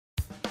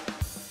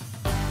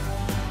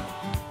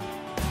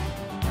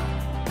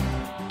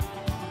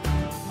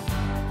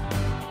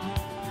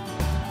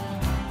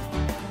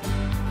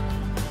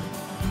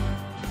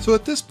So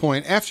at this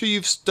point, after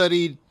you've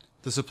studied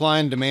the supply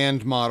and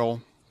demand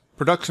model,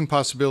 production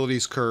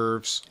possibilities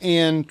curves,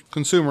 and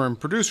consumer and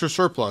producer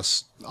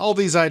surplus, all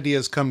these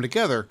ideas come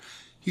together,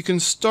 you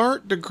can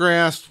start to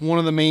grasp one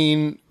of the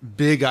main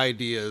big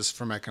ideas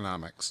from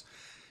economics.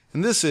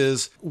 And this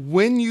is,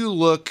 when you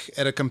look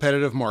at a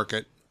competitive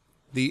market,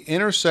 the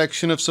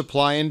intersection of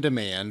supply and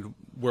demand,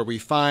 where we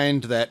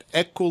find that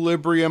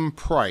equilibrium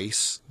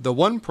price, the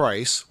one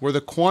price where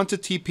the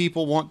quantity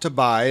people want to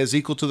buy is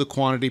equal to the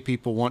quantity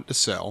people want to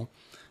sell,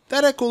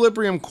 that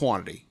equilibrium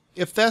quantity,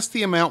 if that's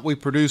the amount we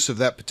produce of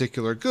that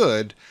particular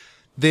good,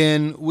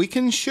 then we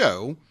can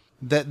show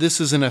that this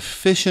is an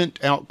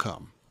efficient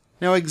outcome.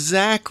 Now,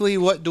 exactly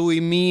what do we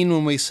mean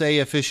when we say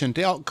efficient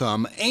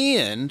outcome,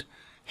 and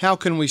how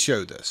can we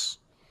show this?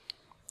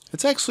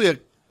 It's actually a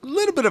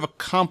little bit of a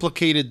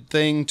complicated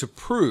thing to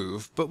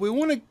prove, but we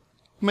want to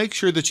make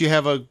sure that you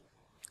have a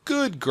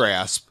good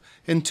grasp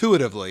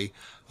intuitively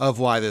of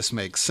why this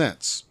makes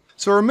sense.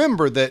 So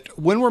remember that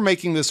when we're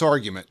making this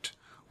argument,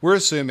 we're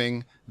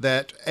assuming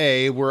that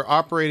A, we're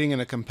operating in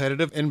a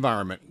competitive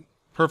environment.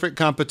 Perfect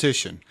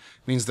competition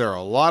means there are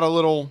a lot of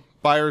little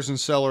buyers and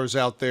sellers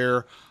out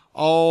there,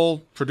 all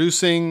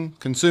producing,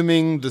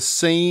 consuming the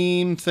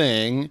same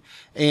thing,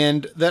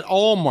 and that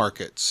all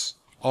markets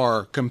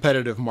are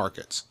competitive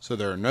markets. So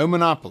there are no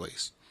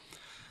monopolies.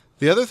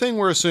 The other thing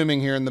we're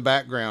assuming here in the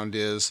background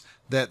is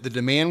that the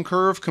demand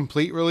curve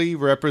completely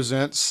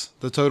represents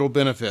the total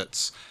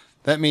benefits.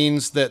 That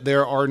means that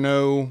there are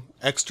no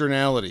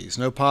externalities,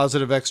 no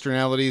positive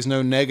externalities,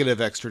 no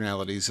negative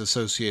externalities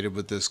associated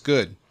with this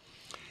good.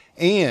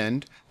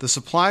 And the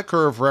supply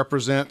curve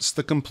represents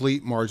the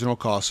complete marginal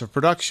cost of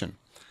production.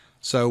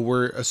 So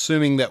we're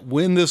assuming that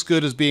when this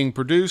good is being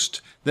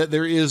produced, that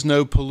there is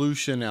no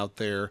pollution out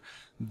there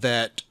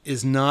that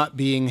is not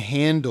being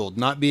handled,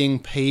 not being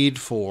paid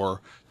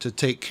for to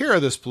take care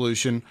of this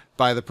pollution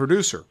by the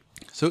producer.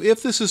 So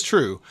if this is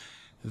true,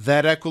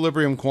 that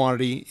equilibrium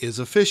quantity is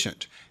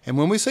efficient. And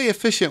when we say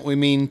efficient, we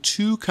mean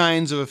two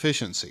kinds of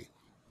efficiency.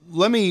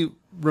 Let me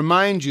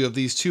remind you of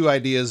these two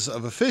ideas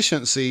of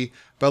efficiency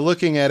by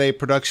looking at a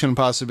production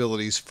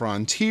possibilities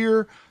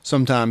frontier.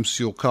 Sometimes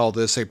you'll call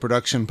this a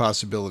production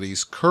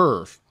possibilities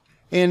curve.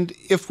 And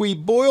if we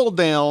boil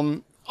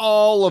down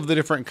all of the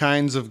different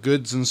kinds of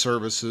goods and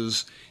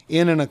services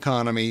in an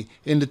economy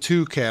into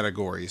two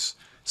categories,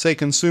 say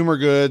consumer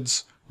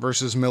goods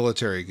versus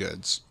military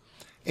goods.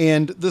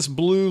 And this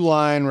blue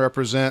line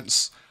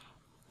represents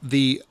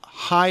the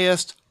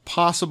highest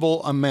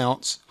possible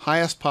amounts,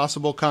 highest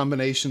possible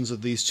combinations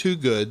of these two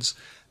goods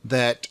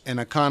that an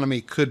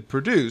economy could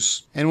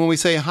produce. And when we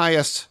say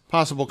highest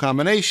possible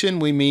combination,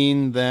 we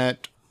mean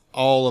that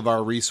all of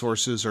our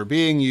resources are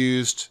being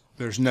used.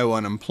 There's no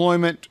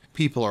unemployment.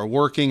 People are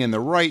working in the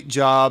right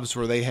jobs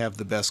where they have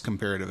the best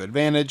comparative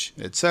advantage,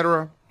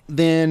 etc.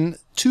 Then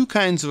two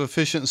kinds of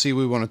efficiency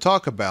we want to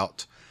talk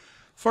about.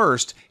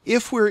 First,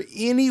 if we're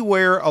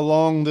anywhere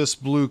along this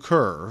blue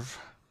curve,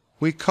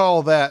 we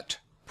call that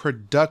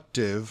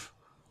productive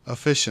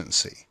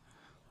efficiency.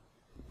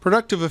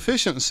 Productive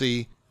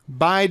efficiency,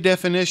 by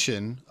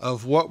definition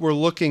of what we're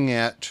looking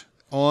at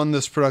on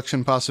this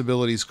production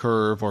possibilities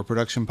curve or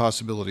production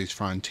possibilities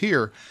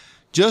frontier,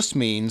 just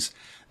means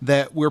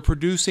that we're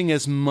producing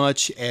as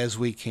much as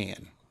we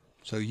can.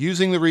 So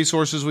using the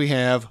resources we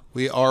have,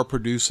 we are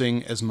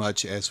producing as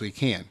much as we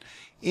can.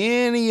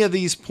 Any of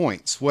these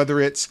points, whether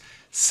it's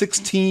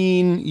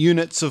 16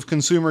 units of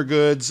consumer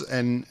goods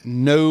and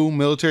no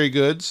military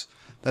goods,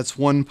 that's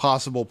one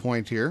possible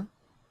point here,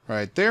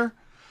 right there.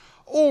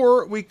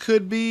 Or we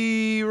could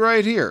be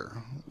right here,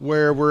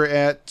 where we're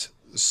at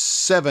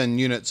 7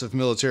 units of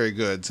military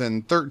goods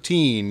and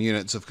 13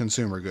 units of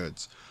consumer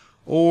goods.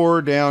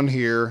 Or down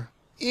here,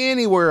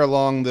 anywhere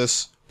along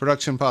this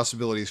production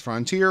possibilities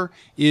frontier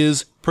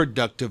is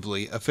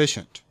productively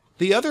efficient.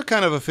 The other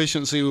kind of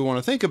efficiency we want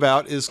to think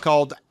about is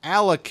called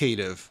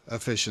allocative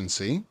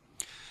efficiency.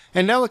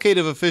 And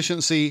allocative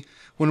efficiency,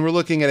 when we're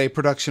looking at a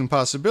production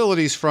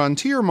possibilities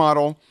frontier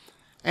model,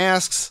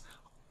 asks,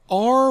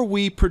 are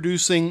we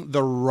producing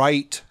the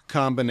right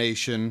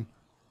combination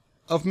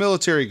of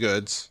military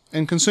goods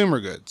and consumer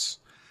goods?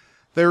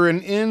 There are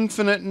an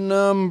infinite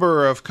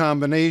number of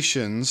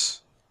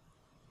combinations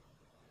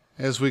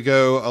as we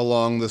go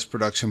along this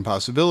production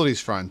possibilities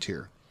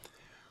frontier.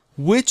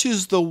 Which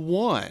is the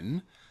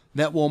one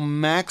that will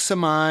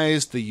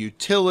maximize the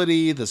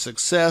utility, the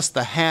success,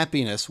 the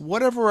happiness,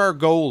 whatever our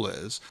goal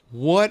is?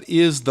 What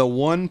is the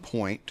one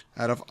point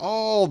out of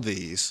all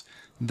these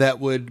that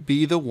would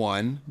be the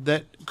one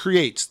that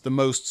creates the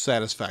most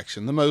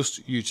satisfaction, the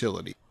most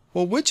utility?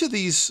 Well, which of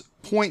these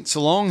points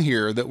along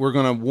here that we're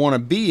going to want to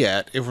be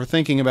at, if we're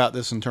thinking about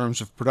this in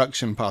terms of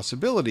production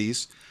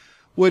possibilities,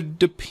 would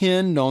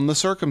depend on the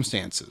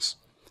circumstances.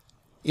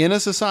 In a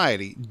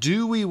society,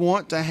 do we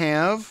want to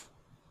have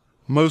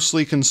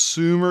mostly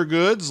consumer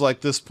goods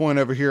like this point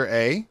over here,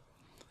 A?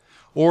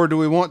 Or do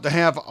we want to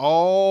have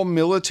all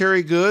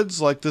military goods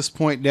like this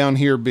point down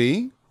here,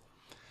 B?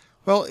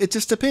 Well, it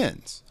just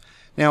depends.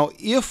 Now,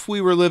 if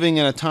we were living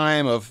in a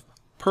time of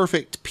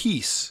perfect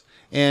peace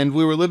and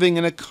we were living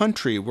in a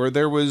country where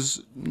there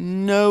was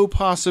no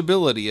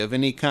possibility of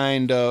any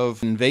kind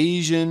of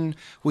invasion,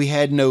 we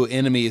had no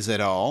enemies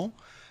at all,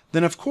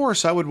 then of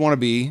course I would want to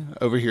be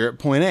over here at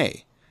point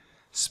A.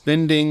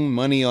 Spending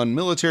money on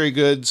military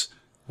goods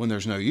when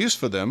there's no use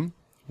for them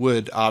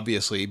would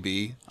obviously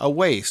be a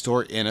waste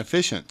or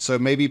inefficient. So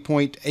maybe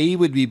point A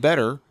would be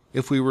better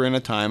if we were in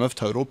a time of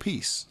total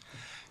peace.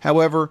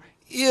 However,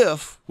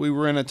 if we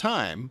were in a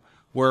time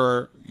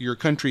where your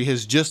country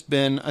has just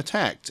been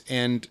attacked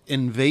and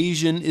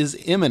invasion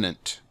is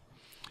imminent,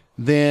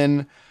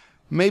 then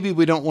maybe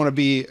we don't want to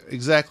be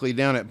exactly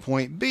down at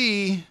point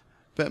B,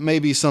 but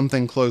maybe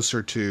something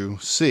closer to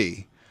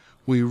C.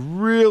 We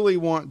really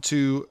want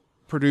to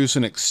produce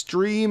an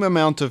extreme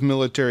amount of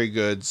military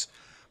goods,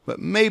 but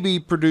maybe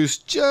produce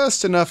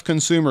just enough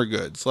consumer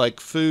goods like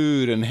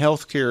food and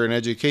healthcare and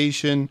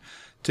education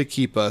to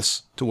keep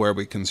us to where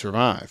we can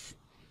survive.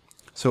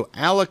 So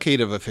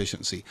allocative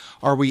efficiency.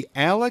 Are we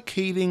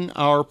allocating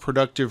our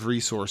productive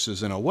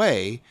resources in a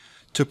way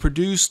to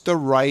produce the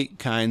right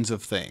kinds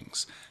of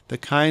things, the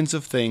kinds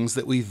of things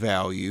that we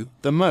value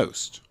the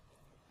most?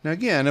 Now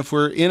again, if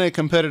we're in a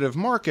competitive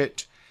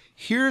market,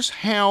 here's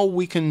how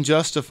we can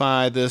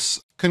justify this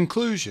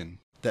conclusion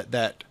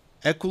that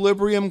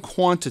equilibrium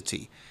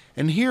quantity,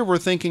 and here we're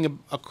thinking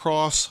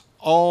across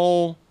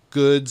all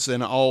goods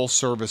and all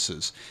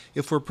services.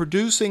 If we're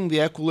producing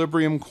the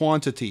equilibrium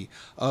quantity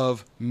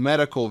of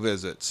medical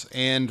visits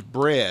and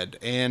bread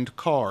and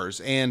cars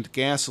and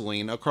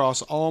gasoline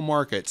across all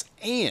markets,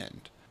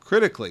 and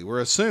critically, we're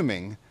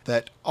assuming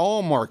that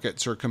all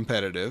markets are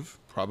competitive,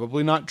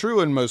 probably not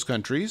true in most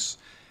countries,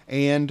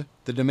 and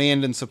the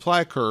demand and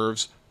supply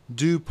curves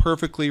do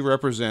perfectly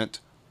represent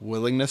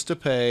willingness to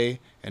pay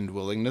and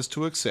willingness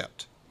to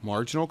accept,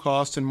 marginal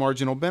cost and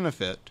marginal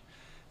benefit,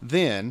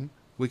 then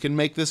we can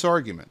make this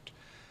argument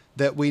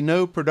that we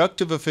know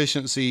productive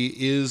efficiency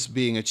is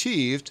being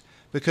achieved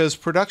because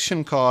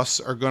production costs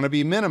are going to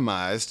be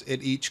minimized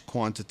at each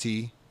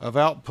quantity of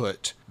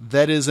output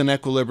that is an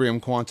equilibrium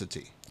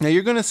quantity. Now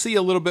you're going to see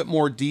a little bit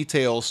more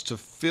details to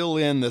fill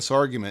in this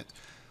argument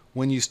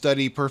when you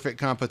study perfect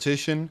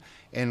competition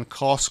and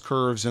cost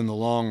curves in the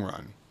long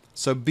run.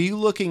 So be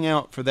looking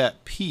out for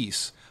that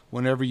piece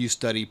whenever you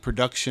study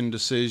production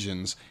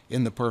decisions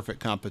in the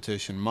perfect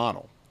competition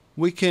model.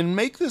 We can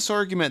make this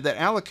argument that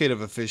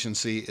allocative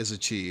efficiency is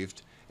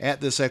achieved at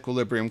this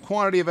equilibrium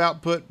quantity of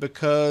output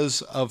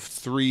because of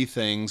three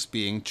things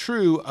being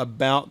true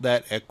about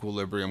that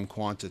equilibrium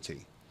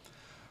quantity.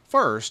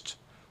 First,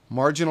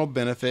 marginal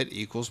benefit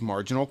equals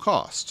marginal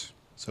cost.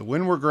 So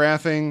when we're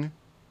graphing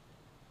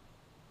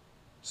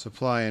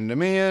supply and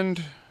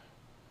demand,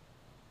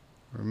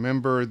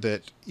 remember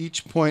that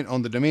each point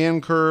on the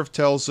demand curve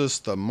tells us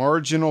the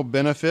marginal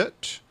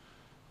benefit,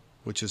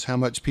 which is how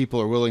much people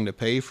are willing to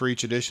pay for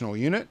each additional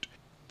unit.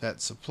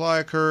 That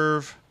supply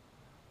curve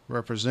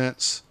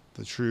represents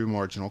the true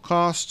marginal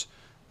cost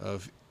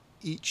of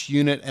each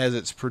unit as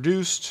it's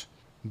produced.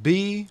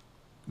 B,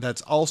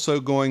 that's also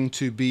going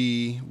to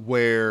be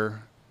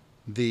where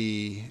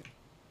the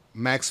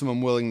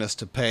maximum willingness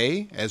to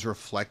pay, as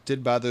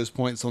reflected by those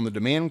points on the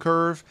demand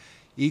curve,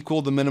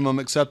 equal the minimum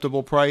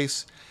acceptable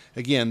price.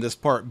 Again, this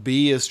part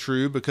B is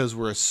true because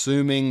we're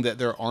assuming that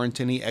there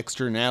aren't any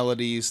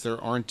externalities, there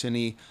aren't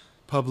any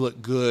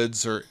public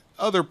goods or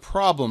other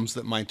problems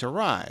that might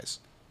arise.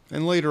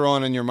 And later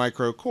on in your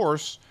micro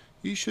course,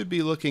 you should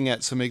be looking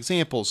at some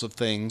examples of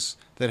things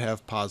that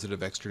have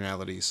positive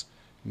externalities,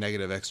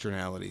 negative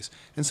externalities,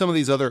 and some of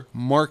these other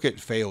market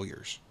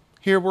failures.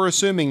 Here we're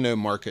assuming no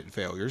market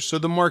failures, so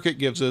the market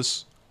gives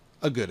us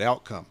a good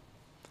outcome.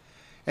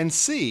 And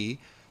C,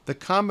 the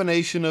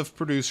combination of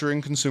producer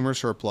and consumer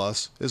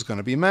surplus is going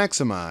to be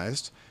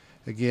maximized.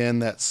 Again,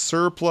 that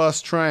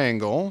surplus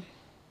triangle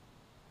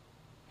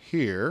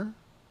here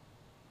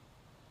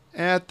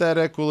at that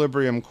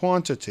equilibrium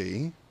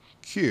quantity,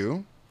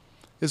 Q,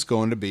 is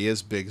going to be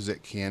as big as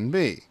it can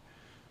be,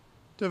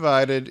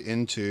 divided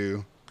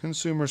into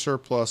consumer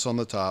surplus on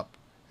the top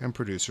and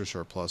producer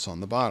surplus on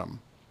the bottom.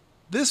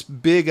 This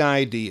big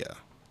idea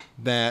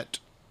that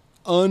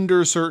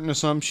under certain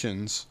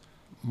assumptions,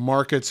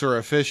 markets are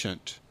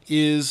efficient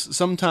is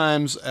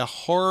sometimes a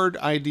hard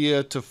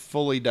idea to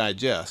fully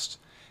digest.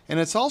 And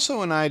it's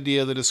also an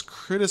idea that is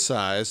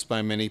criticized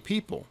by many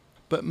people.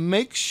 But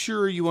make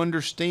sure you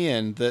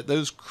understand that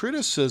those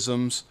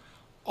criticisms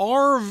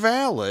are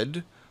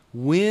valid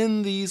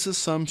when these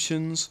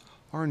assumptions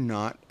are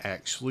not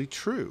actually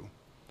true.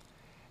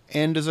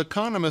 And as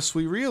economists,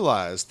 we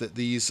realize that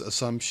these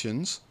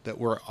assumptions, that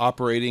we're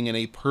operating in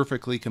a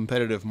perfectly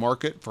competitive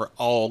market for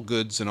all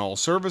goods and all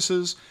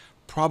services,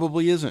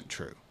 probably isn't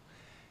true.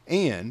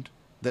 And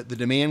that the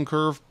demand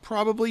curve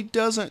probably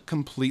doesn't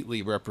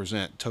completely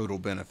represent total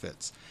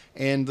benefits.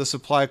 And the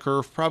supply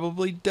curve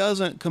probably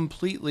doesn't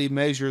completely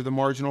measure the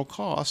marginal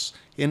costs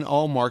in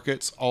all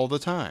markets all the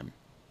time.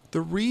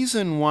 The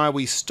reason why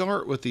we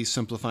start with these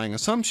simplifying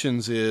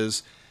assumptions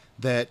is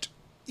that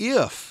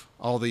if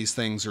all these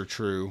things are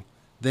true,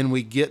 then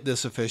we get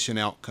this efficient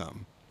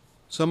outcome.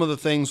 Some of the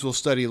things we'll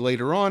study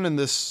later on in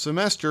this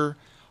semester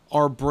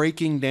are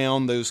breaking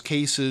down those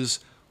cases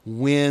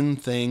when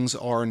things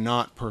are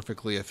not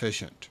perfectly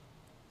efficient.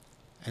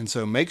 And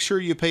so make sure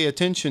you pay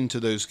attention to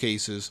those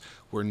cases.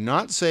 We're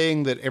not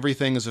saying that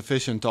everything is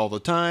efficient all the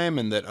time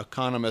and that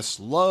economists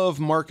love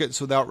markets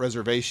without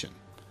reservation.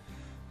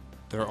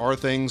 There are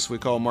things we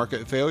call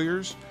market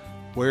failures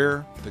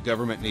where the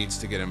government needs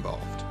to get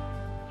involved.